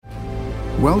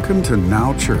Welcome to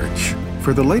Now Church.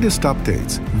 For the latest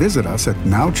updates, visit us at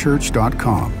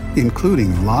nowchurch.com,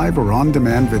 including live or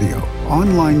on-demand video,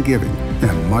 online giving,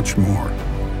 and much more.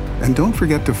 And don't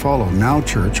forget to follow Now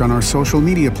Church on our social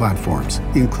media platforms,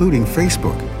 including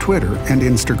Facebook, Twitter, and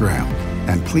Instagram.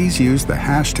 And please use the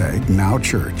hashtag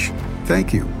NowChurch.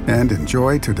 Thank you, and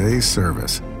enjoy today's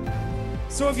service.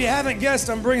 So if you haven't guessed,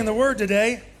 I'm bringing the word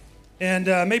today. And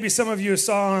maybe some of you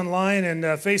saw online and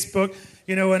Facebook,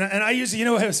 and I usually,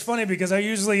 it's funny because I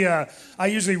usually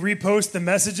repost the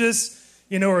messages,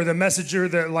 or the messenger,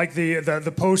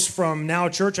 the post from Now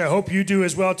Church. I hope you do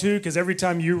as well too, because every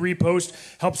time you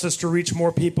repost helps us to reach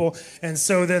more people. And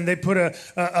so then they put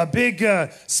a big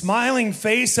smiling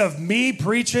face of me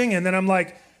preaching, and then I'm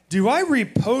like, do I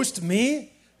repost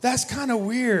me? That's kind of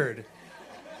weird.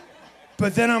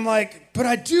 But then I'm like, but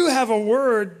I do have a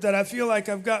word that I feel like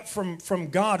I've got from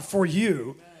God for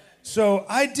you. So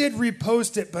I did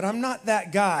repost it, but I'm not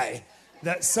that guy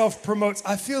that self-promotes.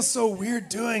 I feel so weird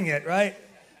doing it, right?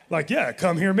 Like, yeah,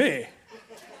 come hear me.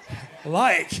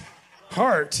 Like,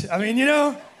 heart. I mean,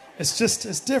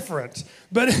 it's different.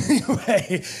 But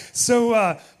anyway,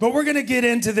 so, but we're going to get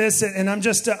into this, and I'm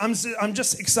just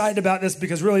excited about this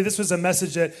because really this was a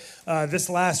message that this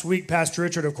last week, Pastor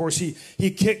Richard, of course,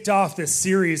 he kicked off this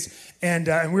series, and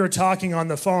we were talking on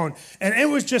the phone, and it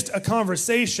was just a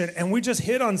conversation, and we just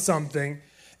hit on something,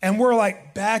 and we're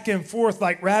like back and forth,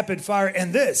 like rapid fire,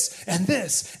 and this, and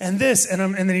this, and this, and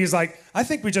then he's like, I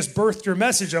think we just birthed your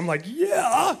message. I'm like,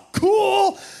 yeah,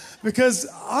 cool. Because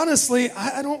honestly,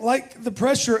 I don't like the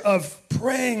pressure of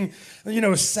praying,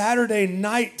 Saturday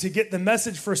night to get the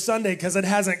message for Sunday because it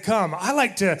hasn't come. I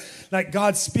like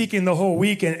God speaking the whole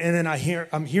week, and then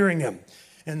I'm hearing him.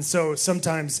 And so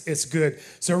sometimes it's good.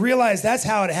 So realize that's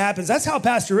how it happens. That's how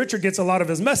Pastor Richard gets a lot of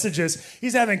his messages.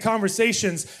 He's having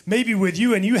conversations maybe with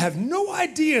you, and you have no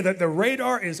idea that the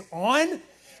radar is on,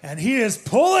 and he is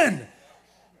pulling.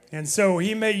 And so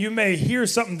you may hear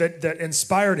something that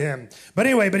inspired him. But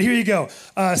anyway, here you go.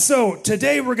 So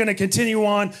today we're going to continue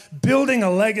on building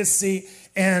a legacy.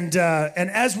 And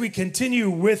as we continue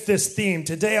with this theme,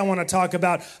 today I want to talk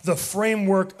about the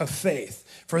framework of faith.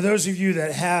 For those of you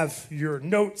that have your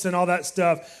notes and all that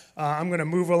stuff, I'm going to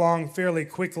move along fairly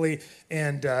quickly,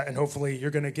 and hopefully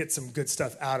you're going to get some good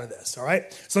stuff out of this, all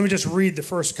right? So let me just read the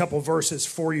first couple verses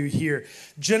for you here.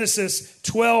 Genesis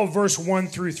 12, verse 1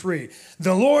 through 3.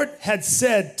 The Lord had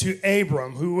said to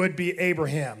Abram, who would be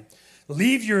Abraham,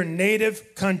 leave your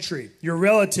native country, your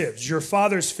relatives, your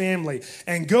father's family,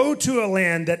 and go to a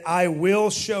land that I will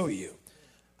show you.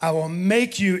 I will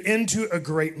make you into a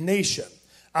great nation.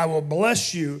 I will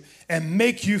bless you and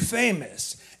make you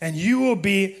famous, and you will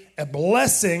be a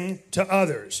blessing to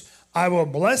others. I will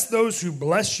bless those who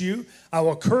bless you. I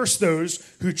will curse those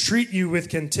who treat you with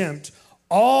contempt.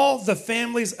 All the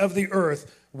families of the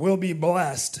earth will be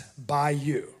blessed by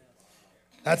you.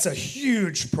 That's a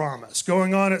huge promise.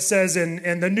 Going on, it says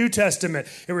in the New Testament,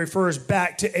 it refers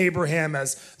back to Abraham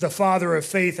as the father of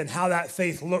faith and how that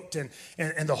faith looked and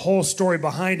the whole story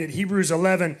behind it. Hebrews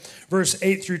 11, verse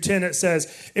 8 through 10, it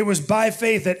says, it was by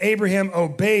faith that Abraham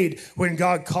obeyed when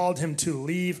God called him to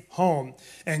leave home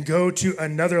and go to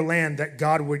another land that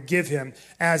God would give him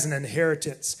as an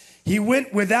inheritance. He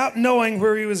went without knowing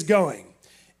where he was going.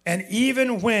 And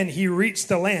even when he reached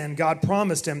the land God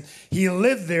promised him, he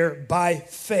lived there by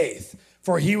faith,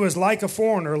 for he was like a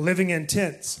foreigner living in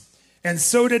tents. And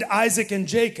so did Isaac and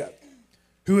Jacob,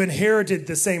 who inherited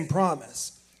the same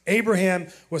promise. Abraham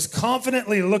was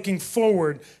confidently looking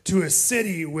forward to a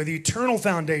city with eternal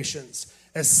foundations,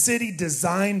 a city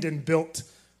designed and built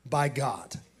by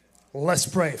God. Let's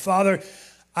pray. Father,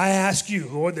 I ask you,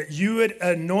 Lord, that you would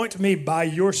anoint me by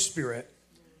your Spirit.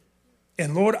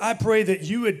 And Lord, I pray that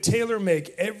you would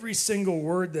tailor-make every single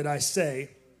word that I say,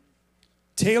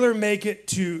 tailor-make it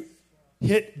to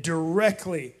hit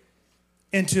directly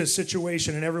into a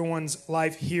situation in everyone's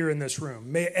life here in this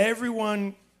room. May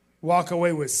everyone walk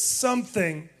away with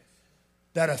something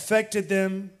that affected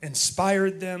them,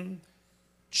 inspired them,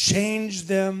 changed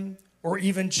them, or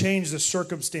even changed the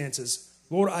circumstances.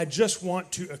 Lord, I just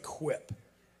want to equip.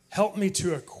 Help me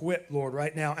to equip, Lord,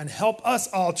 right now, and help us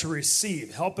all to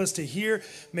receive. Help us to hear.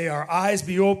 May our eyes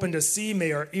be open to see.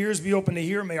 May our ears be open to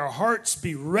hear. May our hearts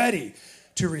be ready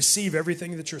to receive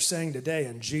everything that you're saying today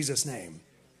in Jesus' name.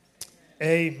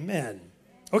 Amen.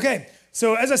 Okay,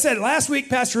 so as I said, last week,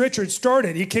 Pastor Richard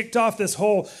he kicked off this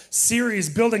whole series,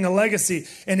 Building a Legacy,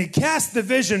 and he cast the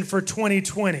vision for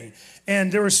 2020.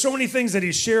 And there were so many things that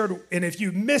he shared, and if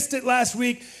you missed it last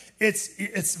week,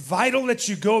 it's vital that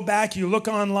you go back, you look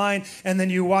online, and then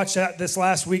you watch that this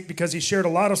last week because he shared a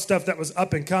lot of stuff that was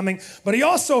up and coming. But he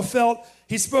also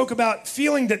he spoke about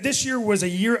feeling that this year was a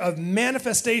year of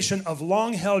manifestation of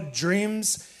long-held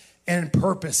dreams and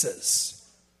purposes.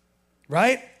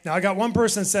 Right? Now, I got one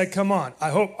person that said, come on, I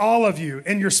hope all of you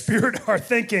in your spirit are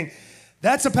thinking,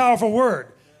 that's a powerful word.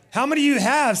 How many of you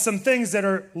have some things that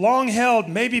are long held,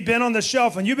 maybe been on the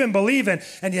shelf, and you've been believing,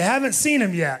 and you haven't seen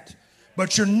them yet,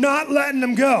 but you're not letting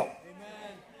them go?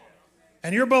 Amen.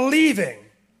 And you're believing.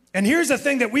 And here's the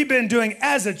thing that we've been doing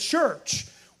as a church.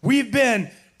 We've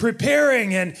been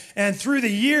preparing, and through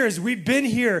the years, we've been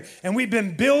here, and we've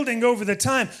been building over the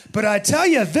time. But I tell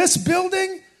you, this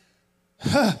building,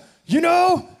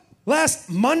 last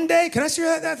Monday, can I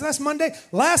share that last Monday?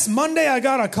 Last Monday, I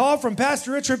got a call from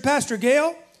Pastor Richard, Pastor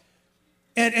Gail.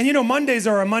 And Mondays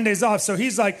are our Mondays off. So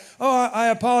he's like, I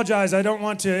apologize. I don't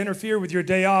want to interfere with your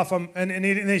day off. And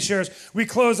he shares, we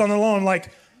closed on the loan.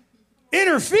 Like,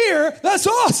 interfere? That's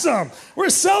awesome. We're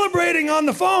celebrating on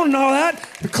the phone and all that.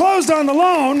 We closed on the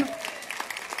loan.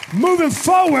 Moving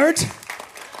forward.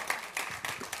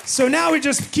 So now we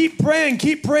just keep praying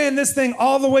this thing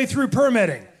all the way through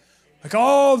permitting. Like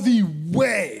all the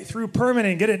way through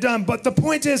permitting, get it done. But the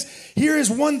point is, here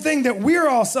is one thing that we're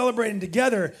all celebrating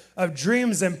together of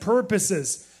dreams and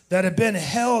purposes that have been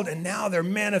held, and now they're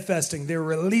manifesting, they're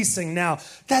releasing now.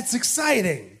 That's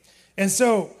exciting. And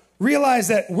so realize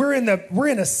that we're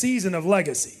in a season of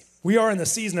legacy. We are in the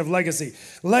season of legacy.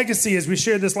 Legacy, as we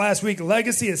shared this last week,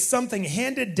 legacy is something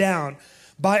handed down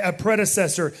by a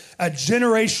predecessor, a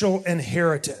generational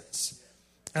inheritance.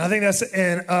 And I think that's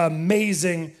an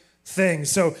amazing thing.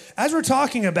 So as we're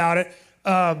talking about it,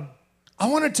 I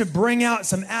wanted to bring out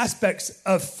some aspects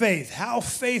of faith, how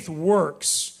faith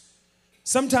works.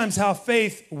 Sometimes how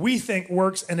faith we think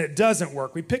works and it doesn't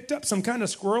work. We picked up some kind of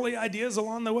squirrely ideas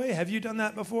along the way. Have you done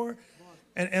that before?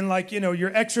 And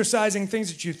you're exercising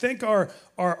things that you think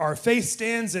are faith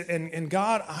stands in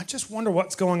God. I just wonder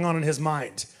what's going on in his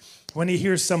mind when he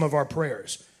hears some of our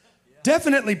prayers.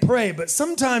 Definitely pray, but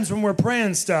sometimes when we're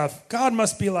praying stuff, God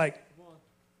must be like,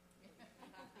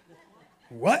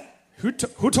 what? Who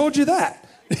told you that?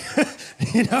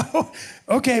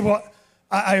 Okay, well,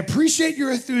 I appreciate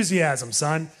your enthusiasm,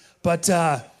 son, but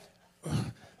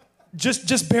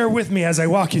just bear with me as I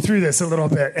walk you through this a little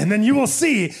bit, and then you will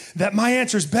see that my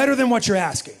answer is better than what you're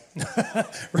asking,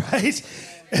 right?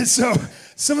 And so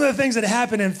some of the things that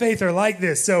happen in faith are like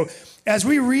this. So as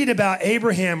we read about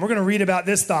Abraham, we're going to read about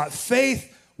this thought.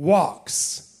 Faith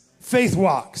walks. Faith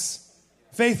walks.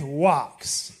 Faith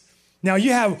walks. Now,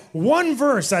 you have one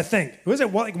verse, I think. Was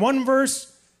it like one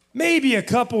verse? Maybe a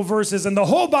couple verses in the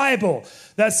whole Bible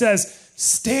that says,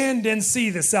 stand and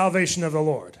see the salvation of the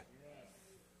Lord.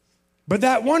 But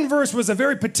that one verse was a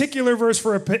very particular verse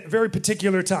for a very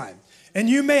particular time. And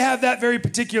you may have that very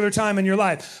particular time in your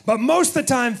life. But most of the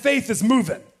time, faith is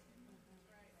moving.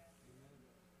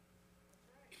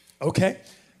 Okay.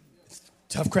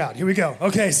 Tough crowd. Here we go.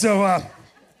 Okay, so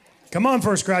come on,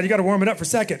 first crowd. You got to warm it up for a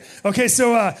second. Okay,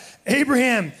 so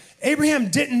Abraham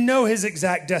didn't know his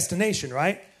exact destination,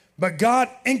 right? But God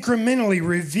incrementally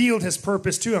revealed his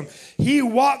purpose to him. He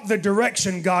walked the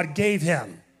direction God gave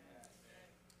him.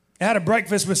 I had a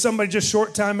breakfast with somebody just a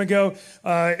short time ago.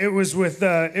 It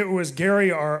was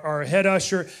Gary, our head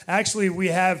usher. Actually, we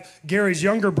have Gary's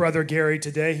younger brother, Gary,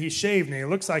 today. He shaved and he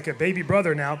looks like a baby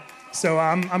brother now. So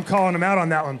I'm calling him out on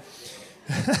that one.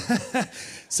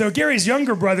 So Gary's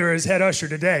younger brother is head usher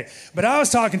today. But I was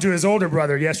talking to his older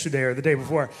brother yesterday or the day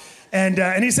before.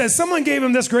 And he says, someone gave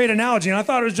him this great analogy. And I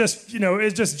thought it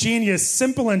was just genius,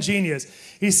 simple and genius.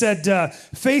 He said,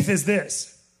 faith is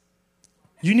this.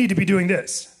 You need to be doing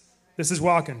this. This is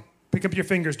walking. Pick up your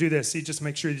fingers, do this. See, just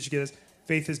make sure that you get this.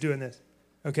 Faith is doing this.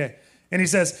 Okay. And he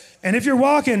says, and if you're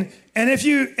walking, and if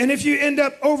you end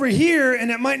up over here, and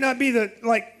it might not be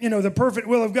the perfect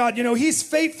will of God, he's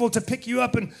faithful to pick you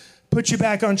up and put you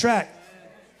back on track.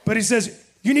 But he says,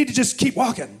 you need to just keep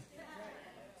walking.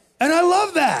 And I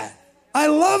love that. I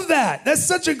love that. That's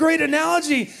such a great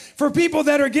analogy for people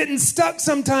that are getting stuck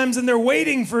sometimes and they're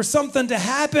waiting for something to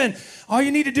happen. All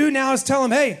you need to do now is tell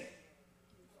them, hey,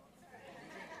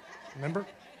 remember?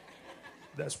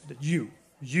 That's you,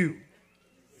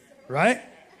 right?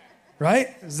 Right?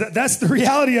 That's the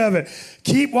reality of it.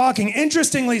 Keep walking.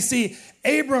 Interestingly, see,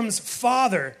 Abram's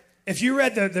father, if you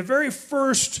read the very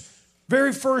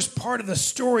first part of the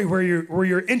story where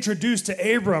you're introduced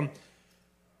to Abram,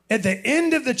 at the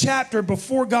end of the chapter,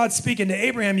 before God speaking to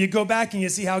Abraham, you go back and you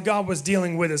see how God was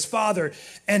dealing with his father.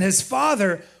 And his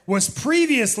father was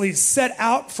previously set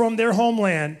out from their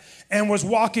homeland and was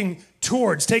walking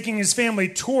taking his family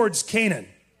towards Canaan.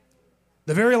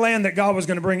 The very land that God was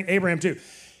going to bring Abraham to.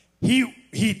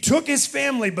 He took his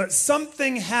family, but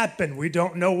something happened. We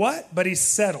don't know what, but he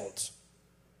settled.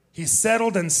 He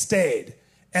settled and stayed.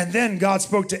 And then God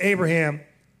spoke to Abram,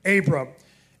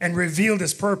 and revealed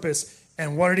his purpose.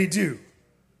 And what did he do?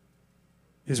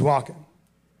 He's walking.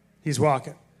 He's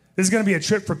walking. This is going to be a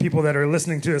trip for people that are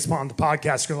listening to us on the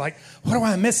podcast. You're like, what am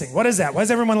I missing? What is that? Why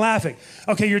is everyone laughing?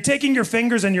 Okay, you're taking your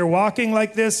fingers and you're walking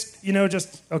like this,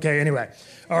 okay, anyway.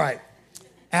 All right.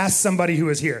 Ask somebody who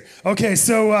is here. Okay,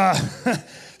 so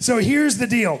so here's the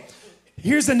deal.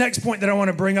 Here's the next point that I want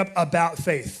to bring up about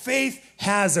faith. Faith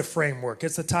has a framework.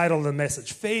 It's the title of the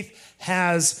message. Faith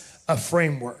has a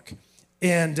framework.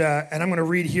 And I'm going to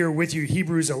read here with you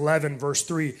Hebrews 11, verse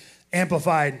 3.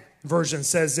 Amplified version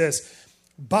says this.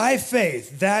 By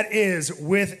faith, that is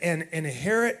with an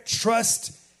inherent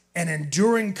trust and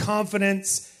enduring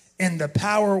confidence in the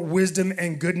power, wisdom,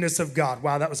 and goodness of God.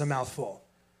 Wow, that was a mouthful.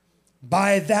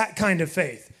 By that kind of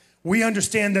faith, we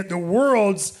understand that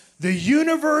the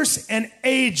universe, and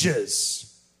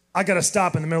ages. I got to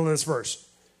stop in the middle of this verse.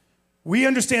 We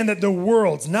understand that the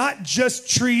worlds, not just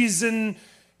trees and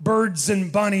birds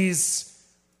and bunnies,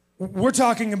 we're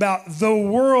talking about the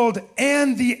world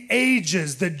and the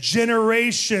ages, the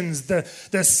generations, the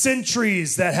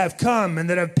centuries that have come and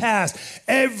that have passed,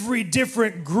 every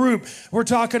different group. We're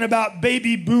talking about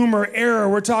baby boomer era.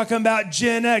 We're talking about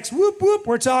Gen X, whoop, whoop.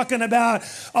 We're talking about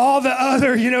all the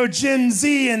other, Gen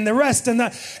Z and the rest. And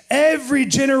every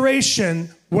generation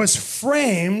was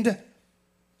framed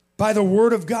by the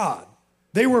Word of God.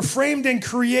 They were framed and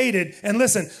created, and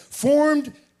listen,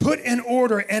 formed, put in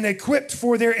order, and equipped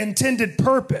for their intended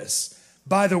purpose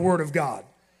by the Word of God,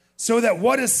 so that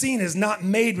what is seen is not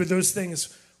made with those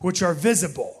things which are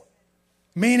visible.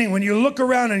 Meaning, when you look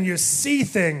around and you see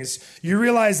things, you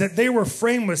realize that they were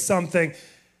framed with something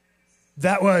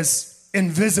that was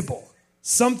invisible,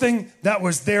 something that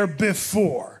was there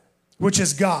before, which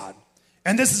is God.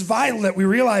 And this is vital that we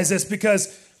realize this, because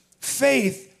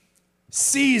faith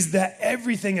sees that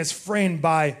everything is framed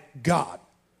by God.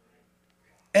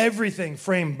 Everything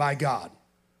framed by God.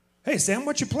 Hey, Sam,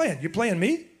 what you playing? You playing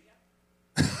me?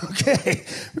 Okay.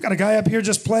 We got a guy up here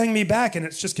just playing me back, and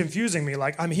it's just confusing me.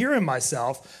 Like, I'm hearing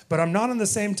myself, but I'm not on the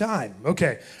same time.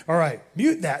 Okay. All right.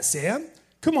 Mute that, Sam.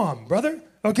 Come on, brother.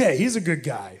 Okay. He's a good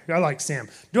guy. I like Sam.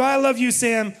 Do I love you,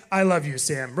 Sam? I love you,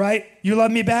 Sam. Right? You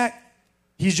love me back?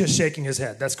 He's just shaking his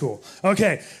head. That's cool.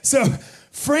 Okay. So, the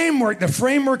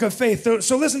framework of faith.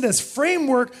 So listen to this.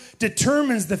 Framework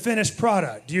determines the finished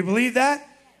product. Do you believe that?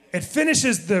 It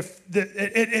finishes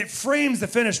it frames the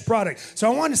finished product.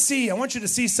 So I want you to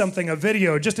see something, a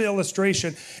video, just an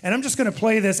illustration. And I'm just going to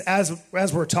play this as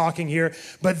we're talking here.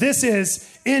 But this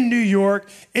is in New York.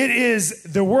 It is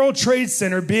the World Trade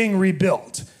Center being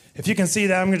rebuilt. If you can see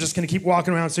that, I'm just going to keep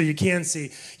walking around so you can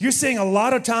see. You're seeing a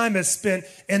lot of time is spent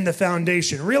in the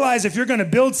foundation. Realize if you're going to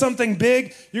build something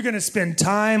big, you're going to spend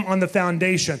time on the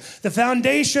foundation. The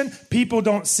foundation, people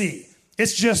don't see.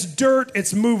 It's just dirt.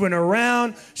 It's moving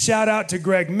around. Shout out to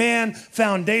Greg Mann.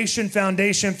 Foundation.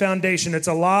 It's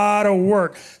a lot of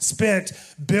work spent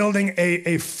building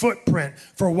a footprint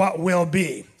for what will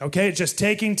be. Okay? It's just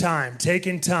taking time.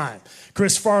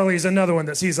 Chris Farley is another one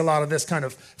that sees a lot of this kind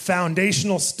of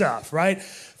foundational stuff, right?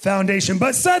 Foundation.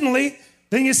 But suddenly,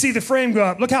 then you see the frame go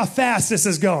up. Look how fast this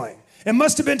is going. It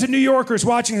must have been to New Yorkers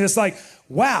watching this like,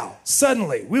 wow,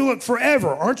 suddenly, we look forever.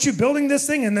 Aren't you building this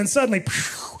thing? And then suddenly,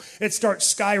 it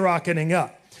starts skyrocketing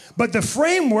up. But the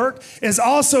framework is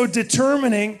also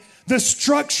determining the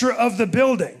structure of the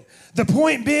building. The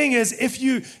point being is, if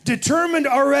you determined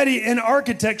already in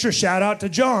architecture, shout out to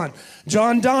John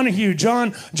Donahue,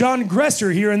 John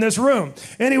Gresser here in this room.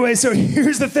 Anyway, so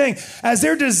here's the thing. As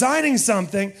they're designing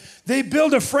something, they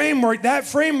build a framework. That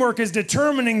framework is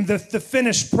determining the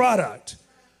finished product.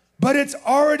 But it's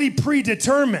already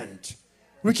predetermined.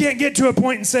 We can't get to a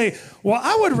point and say, well,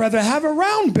 I would rather have a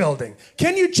round building.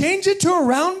 Can you change it to a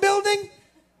round building?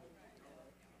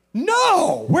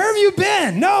 No. Where have you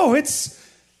been? No,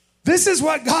 this is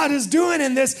what God is doing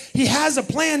in this. He has a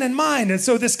plan in mind. And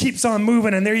so this keeps on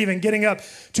moving, and they're even getting up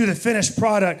to the finished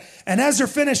product. And as they're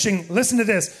finishing, listen to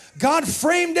this. God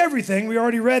framed everything. We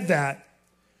already read that.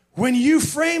 When you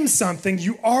frame something,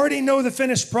 you already know the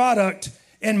finished product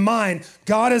in mind.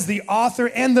 God is the author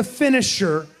and the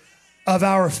finisher of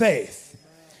our faith.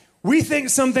 We think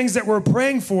some things that we're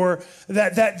praying for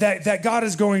that God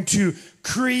is going to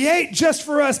create just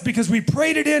for us because we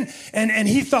prayed it in and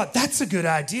he thought, that's a good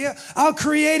idea. I'll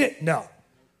create it. No.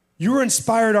 You were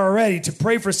inspired already to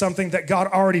pray for something that God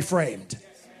already framed.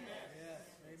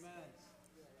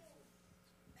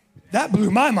 That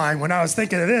blew my mind when I was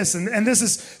thinking of this. And this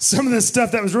is some of the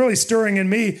stuff that was really stirring in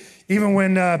me, even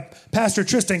when Pastor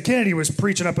Tristan Kennedy was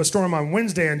preaching up a storm on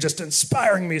Wednesday and just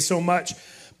inspiring me so much.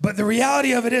 But the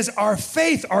reality of it is our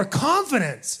faith, our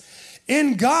confidence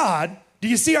in God. Do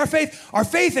you see our faith? Our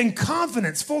faith and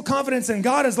confidence, full confidence in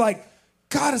God is like,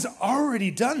 God has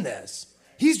already done this.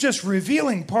 He's just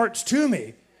revealing parts to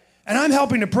me. And I'm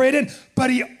helping to pray it in,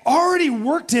 but he already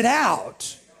worked it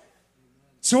out.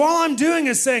 So all I'm doing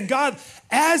is saying, God,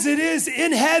 as it is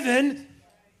in heaven,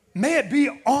 may it be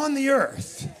on the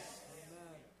earth.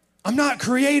 I'm not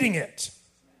creating it.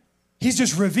 He's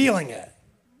just revealing it.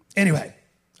 Anyway,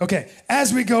 okay,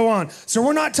 as we go on. So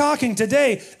we're not talking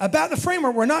today about the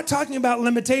framework. We're not talking about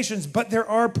limitations, but there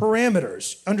are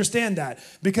parameters. Understand that.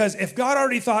 Because if God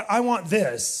already thought, I want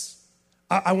this,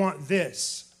 I want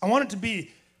this. I want it to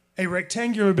be a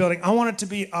rectangular building. I want it to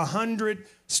be 100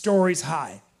 stories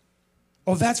high.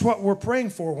 Oh, that's what we're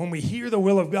praying for. When we hear the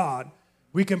will of God,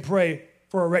 we can pray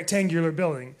for a rectangular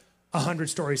building 100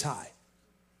 stories high.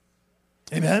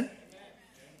 Amen?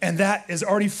 And that is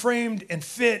already framed and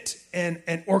fit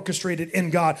and orchestrated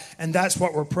in God. And that's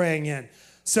what we're praying in.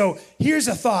 So here's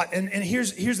a thought, and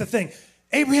here's the thing.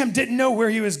 Abraham didn't know where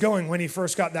he was going when he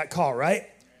first got that call, right?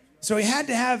 So he had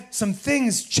to have some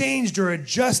things changed or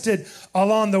adjusted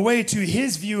along the way to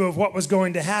his view of what was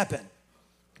going to happen.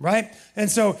 Right? And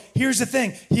so here's the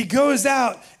thing. He goes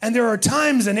out, and there are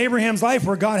times in Abraham's life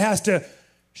where God has to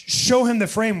show him the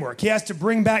framework. He has to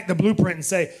bring back the blueprint and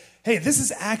say, hey, this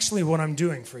is actually what I'm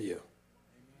doing for you.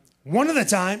 One of the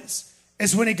times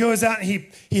is when he goes out and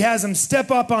he has him step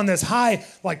up on this high,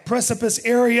 like precipice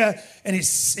area, and he's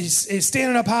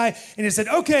standing up high, and he said,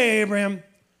 okay, Abraham,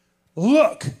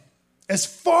 look as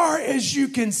far as you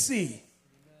can see,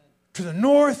 to the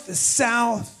north, the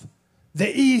south, the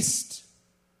east,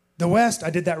 the west. I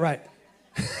did that right.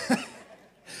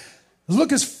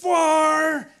 Look as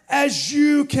far as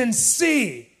you can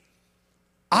see.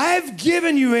 I've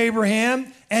given you,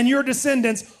 Abraham, and your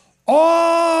descendants,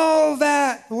 all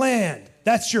that land.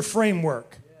 That's your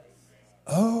framework.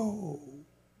 Oh,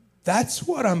 that's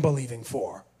what I'm believing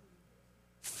for.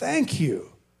 Thank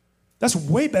you. That's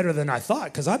way better than I thought,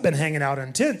 because I've been hanging out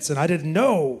in tents and I didn't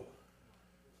know.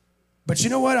 But you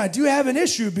know what? I do have an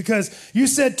issue, because you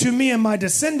said to me and my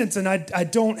descendants, and I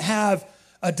don't have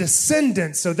a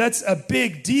descendant. So that's a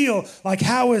big deal. Like,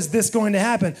 how is this going to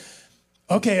happen?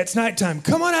 Okay, it's nighttime.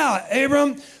 Come on out,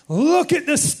 Abram. Look at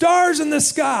the stars in the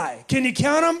sky. Can you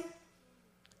count them?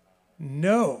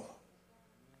 No.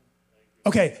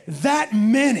 Okay, that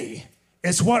many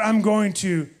is what I'm going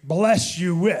to bless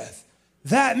you with.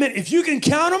 That many. If you can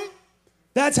count them,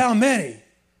 that's how many. And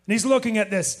he's looking at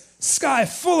this sky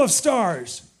full of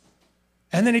stars.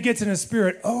 And then he gets in his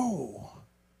spirit, oh,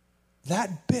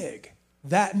 that big,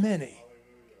 that many.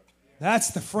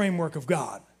 That's the framework of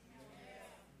God.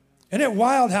 Isn't it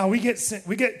wild how we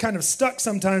get kind of stuck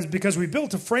sometimes because we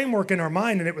built a framework in our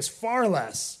mind and it was far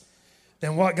less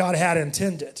than what God had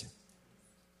intended.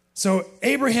 So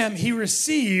Abraham, he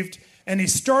received and he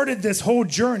started this whole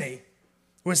journey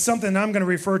with something I'm going to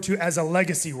refer to as a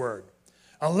legacy word.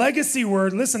 A legacy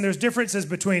word, listen, there's differences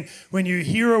between when you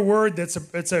hear a word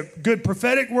it's a good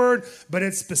prophetic word, but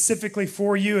it's specifically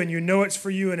for you and you know it's for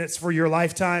you and it's for your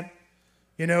lifetime.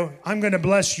 You know, I'm going to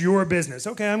bless your business.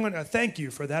 Okay, I'm going to thank you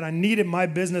for that. I needed my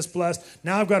business blessed.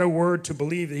 Now I've got a word to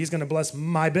believe that he's going to bless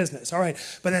my business. All right,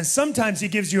 but then sometimes he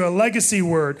gives you a legacy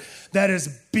word that is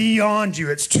beyond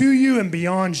you. It's to you and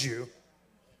beyond you.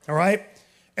 All right?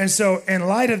 And so in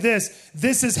light of this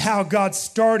is how God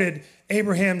started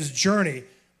Abraham's journey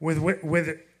with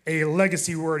a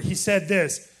legacy word. He said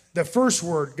this, the first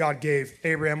word God gave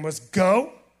Abraham was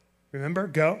go. Remember,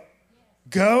 go.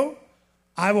 Go,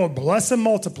 I will bless and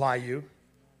multiply you.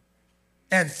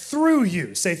 And through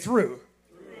you, say through.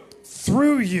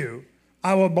 Through you,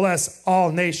 I will bless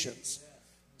all nations.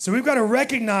 So we've got to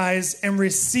recognize and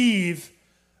receive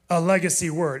a legacy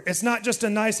word. It's not just a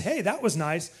nice, hey, that was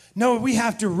nice. No, we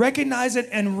have to recognize it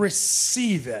and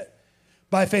receive it.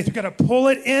 By faith, we've got to pull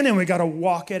it in and we've got to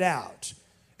walk it out.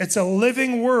 It's a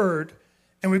living word,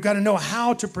 and we've got to know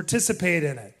how to participate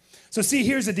in it. So see,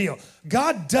 here's the deal.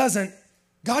 God doesn't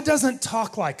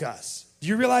talk like us. Do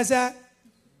you realize that?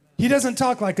 He doesn't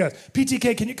talk like us.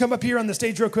 PTK, can you come up here on the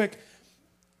stage real quick?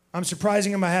 I'm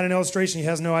surprising him. I had an illustration. He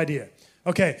has no idea.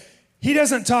 Okay. He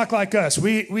doesn't talk like us.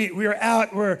 We're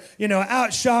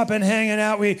out shopping, hanging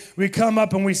out. We come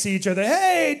up and we see each other.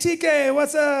 Hey, TK,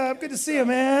 what's up? Good to see you,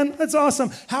 man. That's awesome.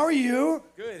 How are you?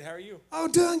 Good. How are you? Oh,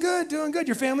 doing good.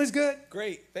 Your family's good?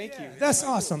 Great. Thank you. That's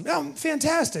awesome. Oh,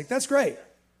 fantastic. That's great.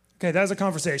 Okay, that was a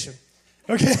conversation.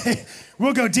 Okay,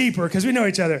 we'll go deeper because we know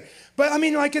each other. But I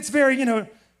mean, like it's very, to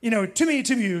me,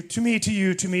 to you, to me, to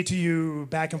you, to me, to you,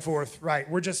 back and forth, right?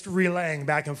 We're just relaying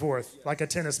back and forth like a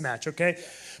tennis match, okay?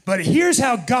 But here's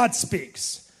how God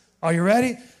speaks. Are you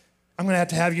ready? I'm going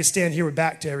to have you stand here with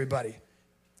back to everybody.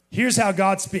 Here's how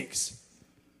God speaks.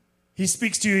 He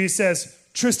speaks to you, he says,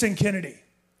 Tristan Kennedy,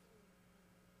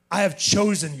 I have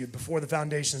chosen you before the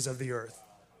foundations of the earth.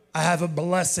 I have a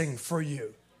blessing for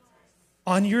you.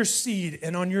 On your seed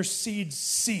and on your seed's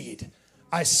seed,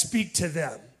 I speak to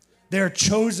them. They're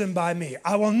chosen by me.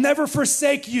 I will never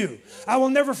forsake you. I will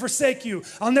never forsake you.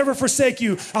 I'll never forsake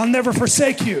you. I'll never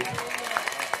forsake you.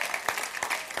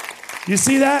 You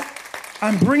see that?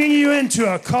 I'm bringing you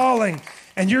into a calling,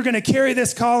 and you're going to carry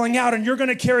this calling out, and you're going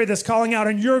to carry this calling out,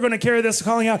 and you're going to carry this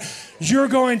calling out. You're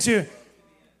going to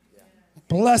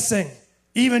blessing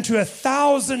even to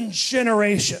 1,000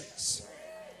 generations.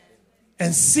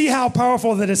 And see how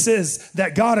powerful that this is,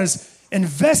 that God is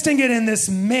investing it in this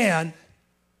man.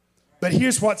 But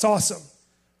here's what's awesome.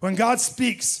 When God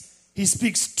speaks, he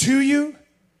speaks to you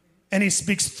and he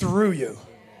speaks through you.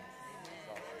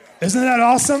 Isn't that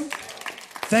awesome?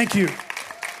 Thank you.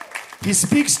 He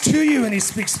speaks to you and he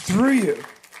speaks through you.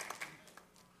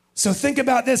 So think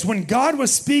about this. When God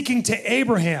was speaking to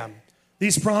Abraham,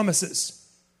 these promises,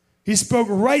 he spoke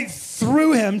right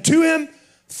through him, to him,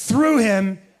 through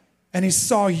him, and he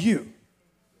saw you.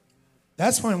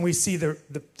 That's when we see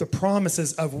the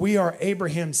promises of we are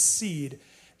Abraham's seed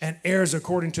and heirs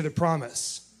according to the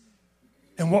promise.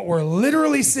 And what we're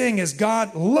literally seeing is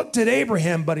God looked at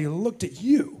Abraham, but he looked at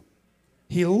you.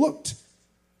 He looked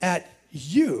at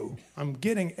you. I'm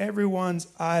getting everyone's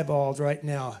eyeballs right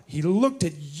now. He looked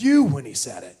at you when he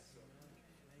said it.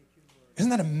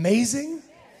 Isn't that amazing?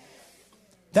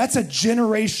 That's a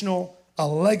generational, a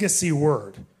legacy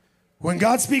word. When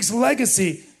God speaks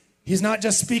legacy, he's not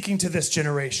just speaking to this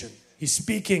generation. He's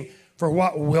speaking for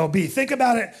what will be. Think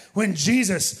about it when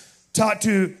Jesus taught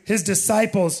to his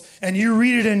disciples, and you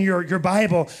read it in your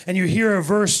Bible, and you hear a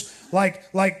verse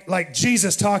like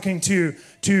Jesus talking to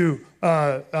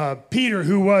Peter,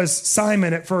 who was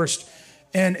Simon at first,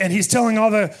 and he's telling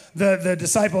all the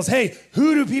disciples, hey,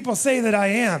 who do people say that I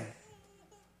am?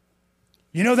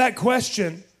 You know, that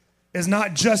question is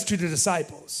not just to the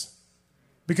disciples.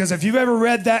 Because if you've ever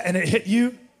read that and it hit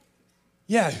you,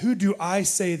 yeah, who do I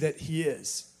say that he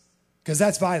is? Because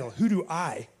that's vital. Who do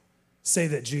I say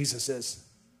that Jesus is?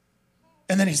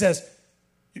 And then he says,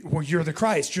 well, you're the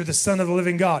Christ. You're the Son of the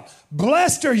living God.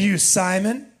 Blessed are you,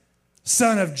 Simon,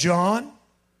 son of John.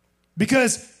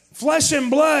 Because flesh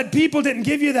and blood, people didn't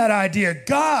give you that idea.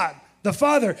 God, the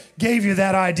Father, gave you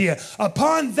that idea.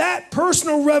 Upon that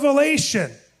personal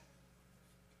revelation,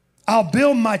 I'll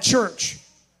build my church.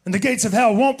 And the gates of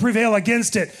hell won't prevail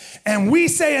against it. And we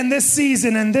say in this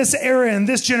season, in this era, in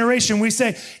this generation, we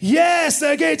say, yes,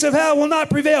 the gates of hell will not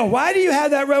prevail. Why do you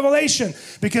have that revelation?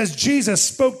 Because Jesus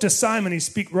spoke to Simon. He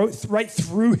spoke right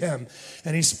through him.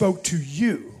 And he spoke to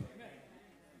you.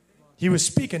 He was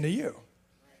speaking to you.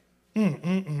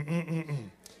 And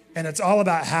it's all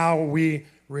about how we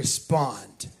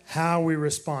respond. How we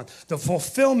respond. The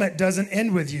fulfillment doesn't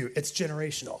end with you. It's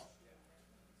generational.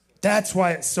 That's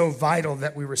why it's so vital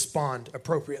that we respond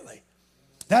appropriately.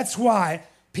 That's why,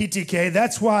 PTK,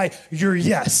 that's why your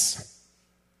yes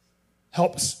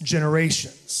helps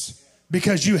generations.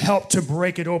 Because you help to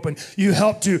break it open. You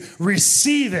help to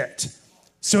receive it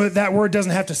so that word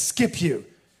doesn't have to skip you.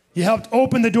 You helped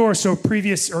open the door so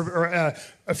previous or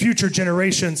future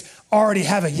generations already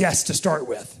have a yes to start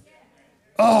with.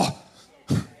 Oh,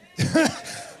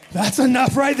 that's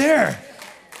enough right there.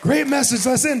 Great message.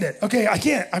 Let's end it. Okay, I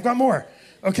can't. I've got more.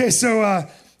 Okay, so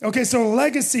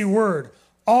legacy word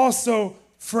also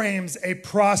frames a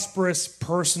prosperous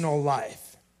personal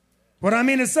life. What I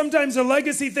mean is sometimes the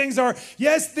legacy things are,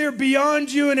 yes, they're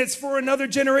beyond you and it's for another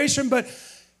generation, but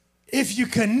if you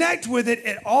connect with it,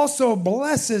 it also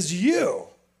blesses you.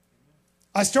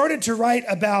 I started to write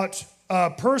about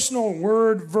personal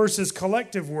word versus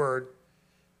collective word,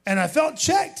 and I felt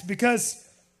checked because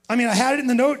I had it in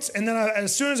the notes, and then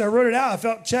as soon as I wrote it out, I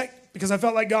felt checked because I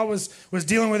felt like God was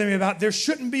dealing with me about there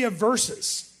shouldn't be a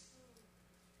versus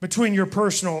between your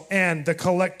personal and the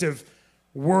collective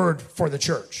word for the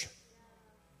church.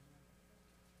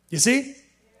 You see?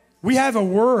 We have a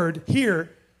word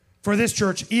here for this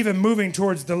church even moving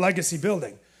towards the legacy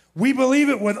building. We believe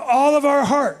it with all of our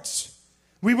hearts.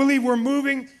 We believe we're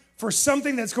moving for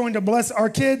something that's going to bless our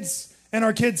kids and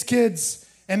our kids' kids,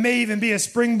 and may even be a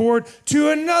springboard to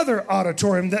another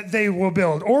auditorium that they will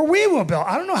build, or we will build.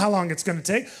 I don't know how long it's going to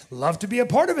take. Love to be a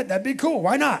part of it. That'd be cool.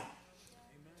 Why not?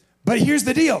 But here's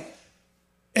the deal.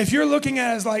 If you're looking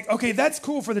at it as like, okay, that's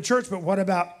cool for the church, but what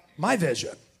about my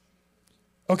vision?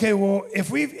 Okay, well, if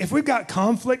we've got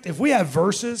conflict, if we have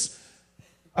verses,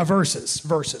 I'm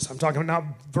talking about not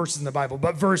verses in the Bible,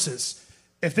 but verses.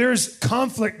 If there's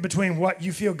conflict between what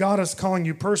you feel God is calling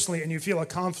you personally and you feel a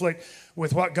conflict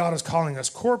with what God is calling us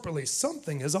corporately,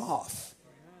 something is off.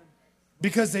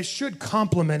 Because they should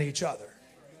complement each other.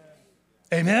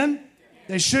 Amen?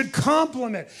 They should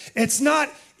complement. It's not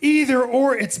either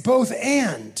or, it's both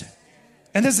and.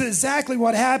 And this is exactly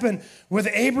what happened with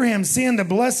Abraham seeing the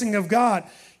blessing of God.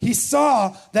 He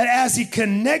saw that as he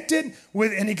connected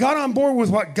with, and he got on board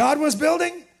with what God was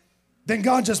building, then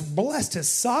God just blessed his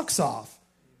socks off.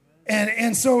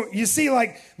 And so you see,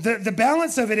 like, the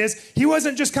balance of it is, he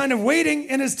wasn't just kind of waiting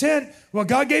in his tent. Well,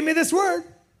 God gave me this word.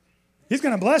 He's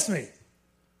going to bless me.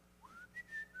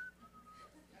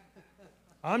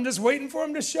 I'm just waiting for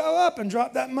him to show up and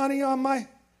drop that money on my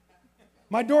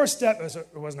doorstep. It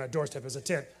wasn't a doorstep, it was a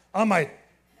tent. On my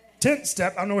tent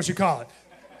step, I don't know what you call it.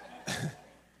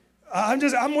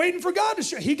 I'm waiting for God to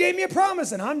show. He gave me a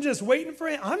promise, and I'm just waiting for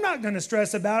him. I'm not going to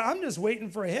stress about it. I'm just waiting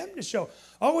for him to show.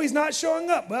 Oh, he's not showing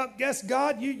up. Well, guess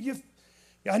God,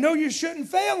 I know you shouldn't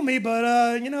fail me,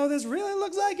 but this really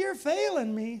looks like you're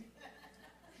failing me.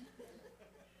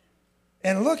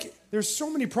 And look, there's so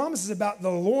many promises about the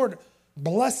Lord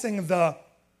blessing the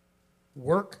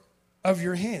work of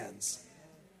your hands.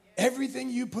 Everything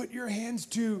you put your hands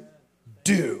to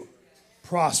do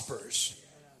prospers.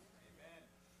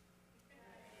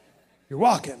 You're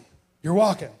walking.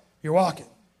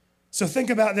 So think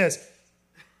about this.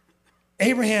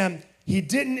 Abraham, he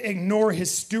didn't ignore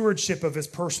his stewardship of his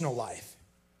personal life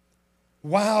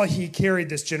while he carried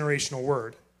this generational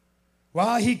word.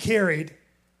 While he carried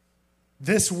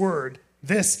this word,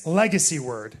 this legacy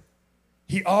word,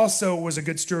 he also was a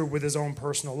good steward with his own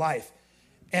personal life.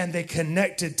 And they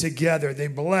connected together. They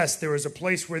blessed. There was a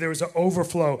place where there was an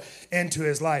overflow into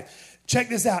his life. Check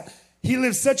this out. He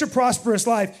lived such a prosperous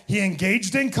life. He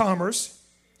engaged in commerce.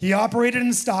 He operated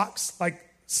in sheeps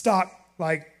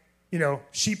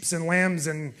and lambs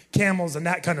and camels and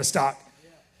that kind of stock.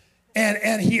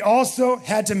 And he also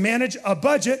had to manage a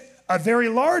budget, a very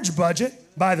large budget,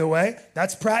 by the way.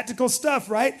 That's practical stuff,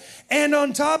 right? And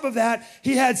on top of that,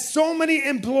 he had so many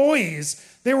employees.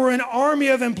 They were an army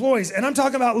of employees. And I'm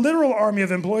talking about literal army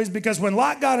of employees, because when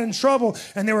Lot got in trouble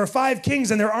and there were 5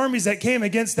 kings and their armies that came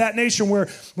against that nation where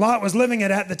Lot was living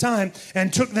at the time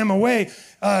and took them away,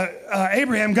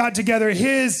 Abraham got together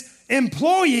his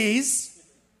employees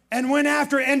and went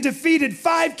after and defeated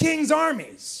 5 kings'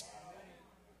 armies.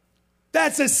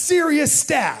 That's a serious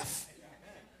staff.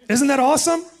 Isn't that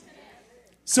awesome?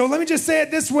 So let me just say it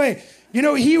this way.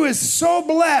 He was so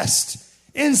blessed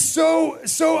and so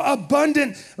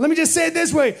abundant. Let me just say it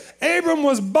this way. Abram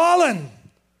was balling.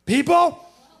 People,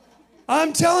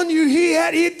 I'm telling you,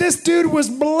 this dude was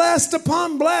blessed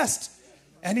upon blessed.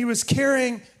 And he was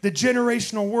carrying the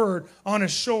generational word on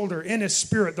his shoulder, in his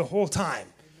spirit the whole time.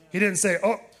 He didn't say,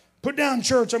 oh, put down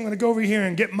church, I'm going to go over here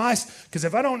and get because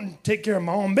if I don't take care of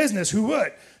my own business, who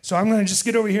would? So I'm going to just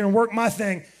get over here and work my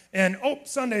thing. And,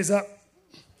 Sunday's up.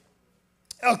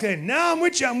 Okay, now I'm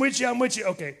with you. Okay, I'm going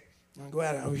to go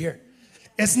out over here.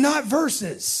 It's not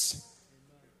verses.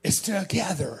 It's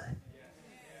together.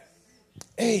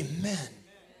 Amen.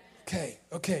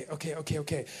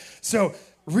 Okay. So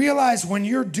realize when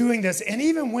you're doing this, and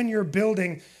even when you're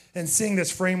building and seeing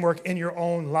this framework in your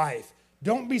own life,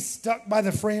 don't be stuck by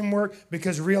the framework,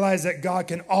 because realize that God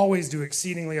can always do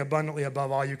exceedingly abundantly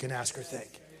above all you can ask or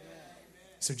think.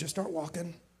 So just start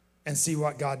walking and see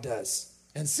what God does.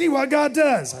 I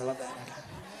love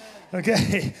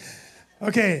that.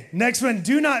 Okay, next one.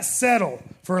 Do not settle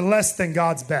for less than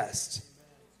God's best.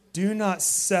 Do not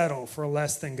settle for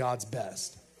less than God's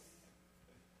best.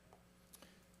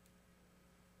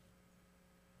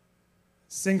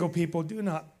 Single people, do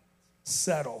not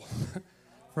settle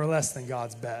for less than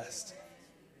God's best.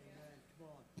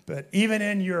 But even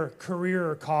in your career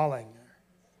or calling,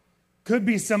 could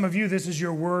be some of you, this is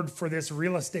your word for this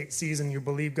real estate season. You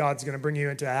believe God's going to bring you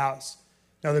into a house.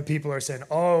 And other people are saying,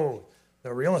 oh,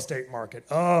 the real estate market.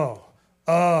 Oh.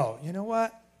 You know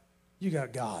what? You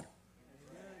got God.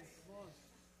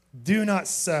 Do not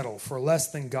settle for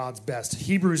less than God's best.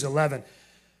 Hebrews 11,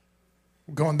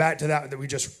 going back to that we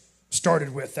just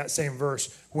started with, that same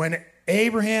verse. When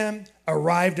Abraham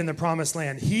arrived in the promised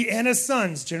land, he and his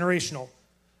sons, generational,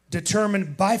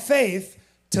 determined by faith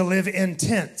to live in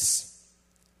tents.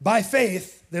 By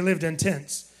faith, they lived in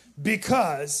tents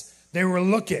because they were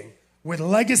looking with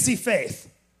legacy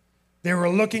faith. They were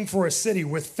looking for a city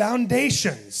with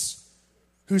foundations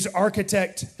whose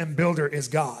architect and builder is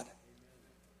God.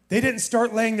 They didn't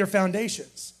start laying their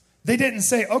foundations. They didn't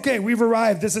say, okay, we've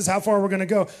arrived. This is how far we're going to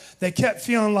go. They kept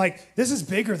feeling like, this is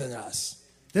bigger than us.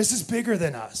 This is bigger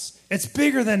than us. It's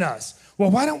bigger than us. Well,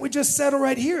 why don't we just settle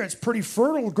right here? It's pretty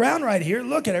fertile ground right here.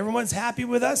 Look at everyone's happy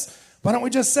with us. Why don't we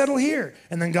just settle here?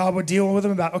 And then God would deal with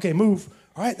them about, okay, move.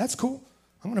 All right, that's cool.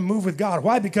 I'm going to move with God.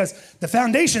 Why? Because the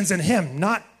foundation's in him,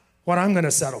 not what I'm going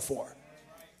to settle for.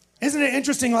 Isn't it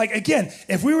interesting? Like, again,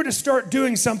 if we were to start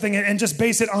doing something and just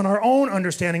base it on our own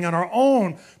understanding, on our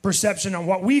own perception, on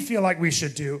what we feel like we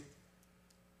should do,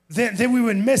 then we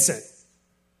would miss it.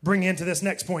 Bring into this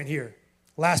next point here.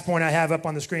 Last point I have up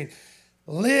on the screen.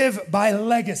 Live by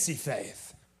legacy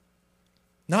faith.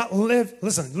 Not live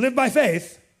by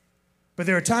faith, but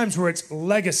there are times where it's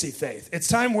legacy faith. It's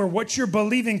time where what you're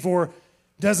believing for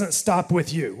doesn't stop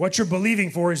with you. What you're believing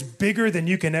for is bigger than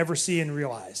you can ever see and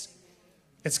realize.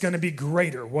 It's going to be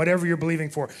greater, whatever you're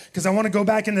believing for. Because I want to go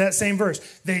back into that same verse.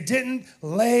 They didn't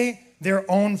lay their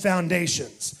own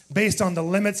foundations based on the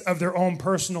limits of their own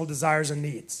personal desires and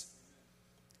needs.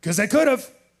 Because they could have,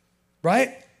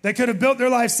 right? They could have built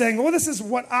their life saying, well, this is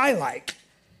what I like.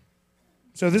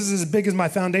 So this is as big as my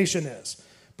foundation is.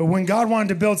 But when God wanted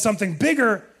to build something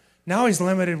bigger, now he's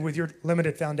limited with your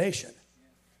limited foundation.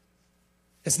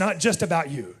 It's not just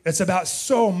about you. It's about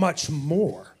so much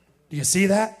more. Do you see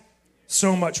that?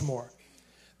 So much more.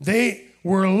 They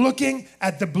were looking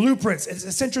at the blueprints.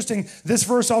 It's interesting. This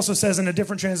verse also says in a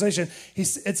different translation,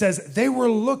 it says, they were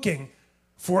looking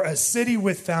for a city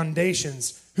with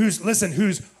foundations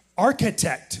whose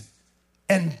architect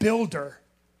and builder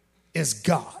is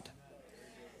God.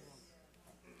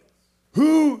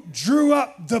 Who drew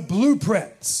up the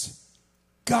blueprints?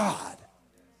 God.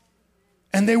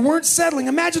 And they weren't settling.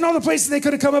 Imagine all the places they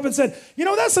could have come up and said,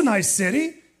 that's a nice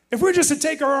city. If we're just to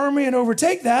take our army and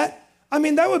overtake that,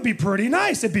 that would be pretty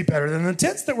nice. It'd be better than the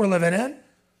tents that we're living in.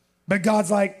 But God's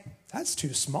like, that's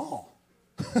too small.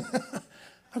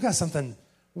 I've got something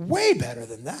way better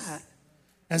than that.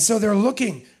 And so they're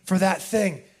looking for that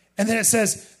thing. And then it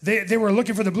says they were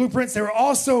looking for the blueprints. They were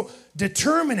also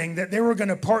determining that they were going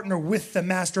to partner with the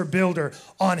master builder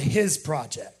on his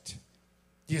project.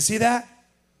 Do you see that?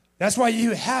 That's why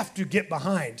you have to get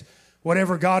behind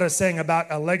whatever God is saying about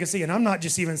a legacy. And I'm not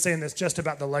just even saying this just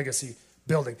about the legacy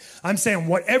building. I'm saying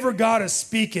whatever God is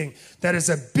speaking, that is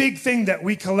a big thing that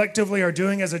we collectively are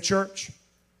doing as a church,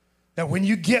 that when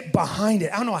you get behind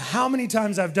it, I don't know how many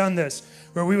times I've done this,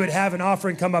 where we would have an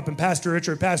offering come up and Pastor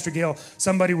Richard, Pastor Gail,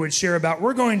 somebody would share about,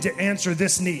 we're going to answer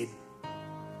this need.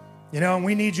 And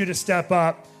we need you to step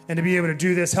up and to be able to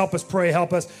do this. Help us pray,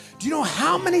 help us. Do you know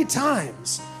how many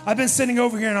times I've been sitting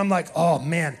over here and I'm like, oh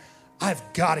man, I've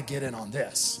got to get in on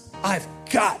this. I've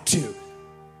got to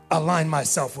align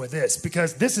myself with this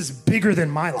because this is bigger than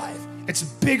my life. It's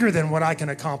bigger than what I can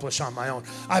accomplish on my own.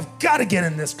 I've got to get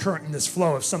in this current, in this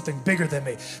flow of something bigger than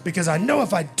me because I know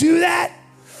if I do that,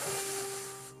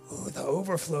 the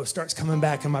overflow starts coming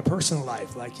back in my personal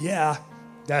life. Like, yeah,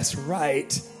 that's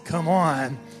right. Come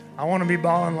on. I want to be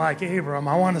balling like Abram.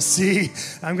 I want to see.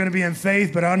 I'm going to be in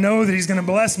faith, but I know that he's going to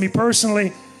bless me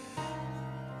personally.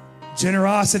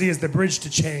 Generosity is the bridge to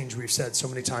change, we've said so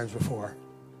many times before.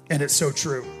 And it's so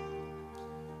true.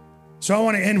 So I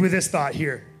want to end with this thought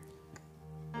here.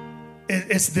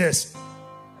 It's this.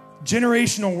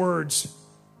 Generational words.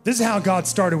 This is how God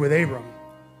started with Abram.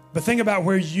 But think about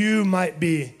where you might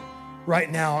be right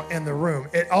now in the room.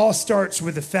 It all starts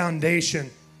with the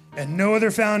foundation and no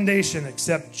other foundation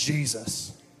except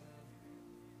Jesus.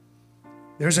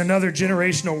 There's another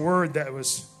generational word that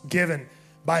was given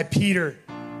by Peter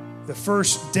the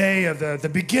first day of the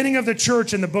beginning of the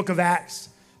church in the book of Acts.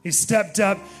 He stepped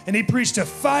up and he preached a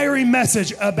fiery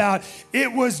message about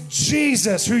it was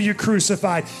Jesus who you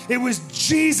crucified. It was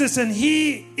Jesus and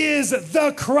he is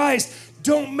the Christ.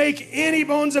 Don't make any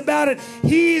bones about it.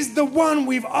 He's the one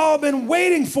we've all been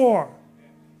waiting for.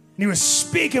 And he was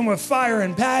speaking with fire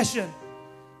and passion.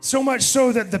 So much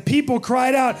so that the people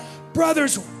cried out,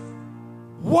 brothers,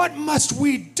 what must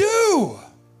we do?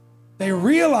 They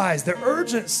realized the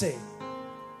urgency.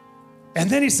 And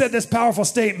then he said this powerful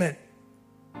statement,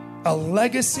 a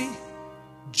legacy,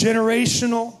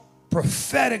 generational,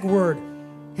 prophetic word.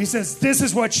 He says, this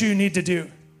is what you need to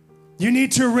do. You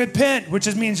need to repent,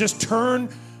 which means just turn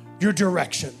your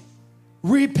direction.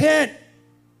 Repent.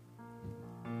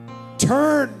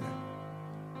 Turn.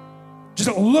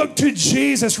 Just look to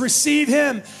Jesus. Receive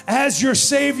him as your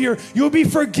Savior. You'll be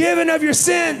forgiven of your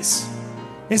sins.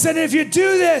 He said, if you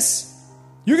do this,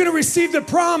 you're going to receive the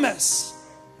promise.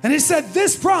 And he said,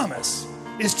 this promise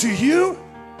is to you,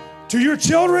 to your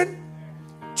children,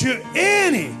 to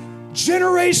any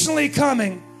generationally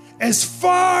coming as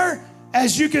far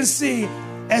as you can see.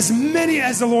 as many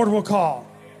as the Lord will call.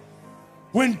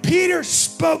 When Peter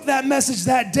spoke that message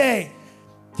that day,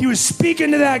 he was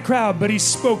speaking to that crowd, but he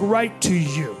spoke right to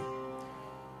you.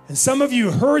 And some of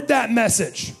you heard that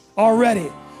message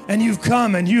already, and you've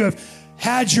come and you have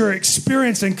had your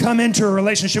experience and come into a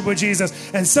relationship with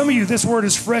Jesus. And some of you, this word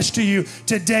is fresh to you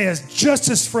today, as just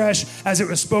as fresh as it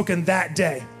was spoken that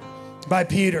day by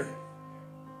Peter.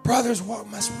 Brothers, what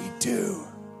must we do?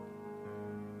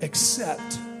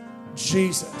 Accept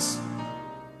Jesus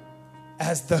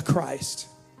as the Christ.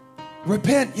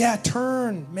 Repent,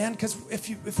 turn, man, because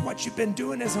if what you've been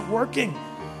doing isn't working,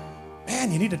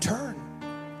 man, you need to turn.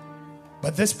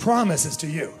 But this promise is to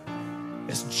you.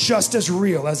 It's just as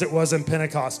real as it was in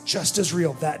Pentecost, just as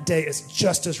real that day. It's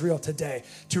just as real today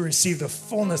to receive the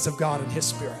fullness of God and His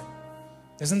Spirit.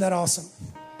 Isn't that awesome?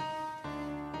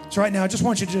 So right now, I just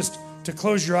want you to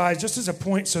close your eyes just as a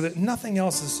point so that nothing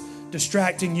else is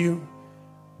distracting you.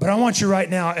 But I want you right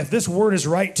now, if this word is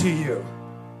right to you,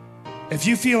 if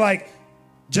you feel like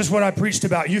just what I preached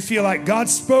about, you feel like God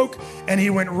spoke and He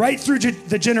went right through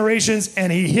the generations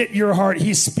and He hit your heart,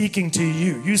 He's speaking to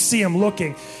you. You see Him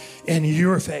looking in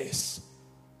your face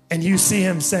and you see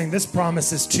Him saying, this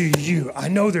promise is to you. I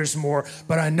know there's more,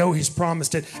 but I know He's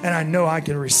promised it and I know I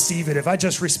can receive it if I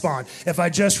just respond. If I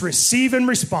just receive and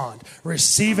respond.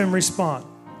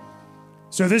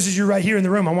 So if this is you right here in the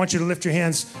room, I want you to lift your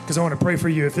hands because I want to pray for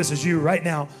you. If this is you right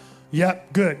now,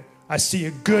 yep, good. I see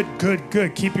you. Good.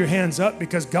 Keep your hands up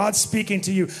because God's speaking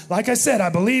to you. Like I said, I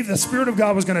believe the Spirit of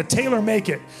God was going to tailor make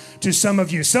it to some of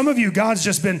you. Some of you, God's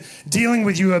just been dealing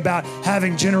with you about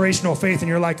having generational faith and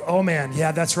you're like, oh man,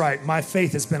 yeah, that's right. My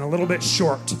faith has been a little bit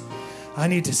short. I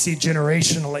need to see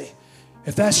generationally.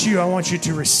 If that's you, I want you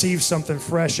to receive something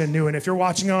fresh and new. And if you're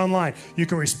watching online, you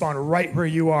can respond right where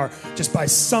you are just by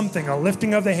something, a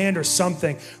lifting of the hand or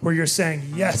something where you're saying,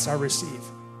 yes, I receive.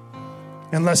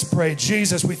 And let's pray.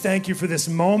 Jesus, we thank you for this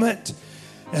moment.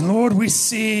 And Lord, we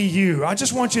see you. I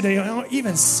just want you to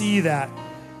even see that,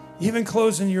 even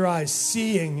closing your eyes,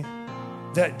 seeing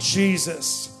that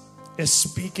Jesus is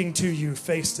speaking to you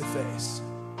face to face.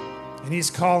 And He's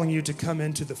calling you to come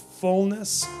into the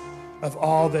fullness of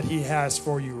all that He has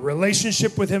for you.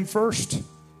 Relationship with Him first,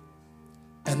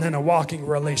 and then a walking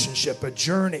relationship, a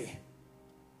journey.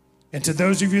 And to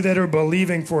those of you that are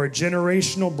believing for a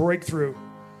generational breakthrough,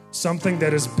 something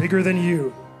that is bigger than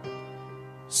you.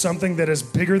 Something that is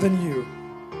bigger than you.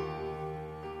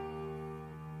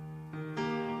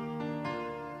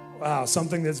 Wow,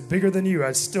 something that's bigger than you.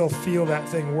 I still feel that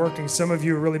thing working. Some of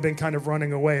you have really been kind of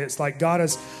running away. It's like God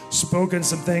has spoken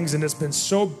some things and it's been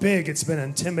so big, it's been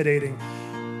intimidating.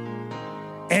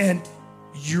 And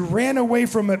you ran away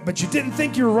from it, but you didn't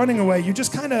think you were running away. You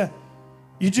just kind of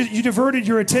You diverted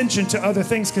your attention to other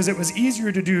things because it was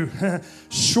easier to do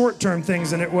short-term things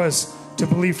than it was to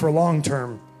believe for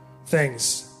long-term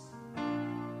things.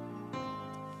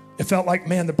 It felt like,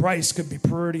 man, the price could be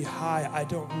pretty high. I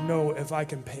don't know if I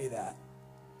can pay that.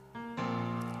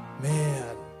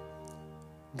 Man,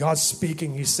 God's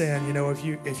speaking. He's saying,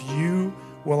 if you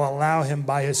will allow Him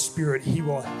by His Spirit, He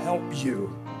will help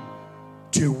you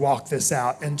to walk this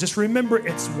out. And just remember,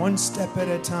 it's one step at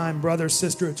a time, brother,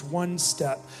 sister. It's one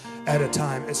step at a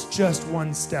time. It's just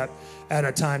one step at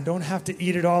a time. Don't have to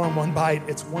eat it all in one bite.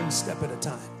 It's one step at a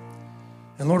time.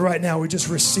 And Lord, right now, we just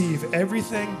receive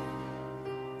everything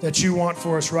that you want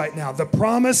for us right now. The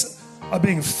promise of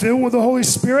being filled with the Holy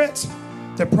Spirit,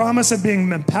 the promise of being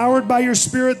empowered by your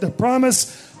Spirit, the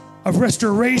promise of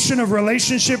restoration of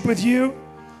relationship with you,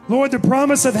 Lord, the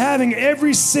promise of having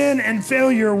every sin and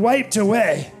failure wiped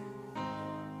away.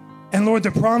 And Lord,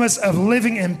 the promise of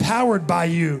living empowered by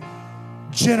you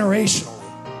generationally.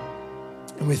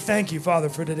 And we thank you, Father,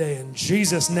 for today. In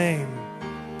Jesus' name,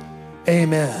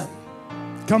 amen.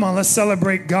 Come on, let's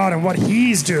celebrate God and what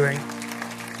He's doing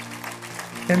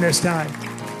in this time.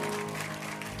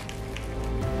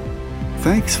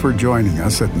 Thanks for joining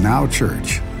us at Now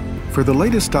Church. For the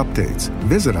latest updates,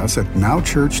 visit us at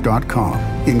nowchurch.com,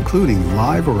 including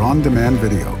live or on-demand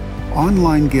video,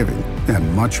 online giving,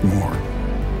 and much more.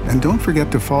 And don't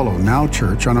forget to follow Now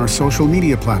Church on our social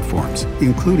media platforms,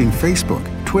 including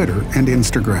Facebook, Twitter, and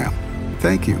Instagram.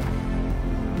 Thank you.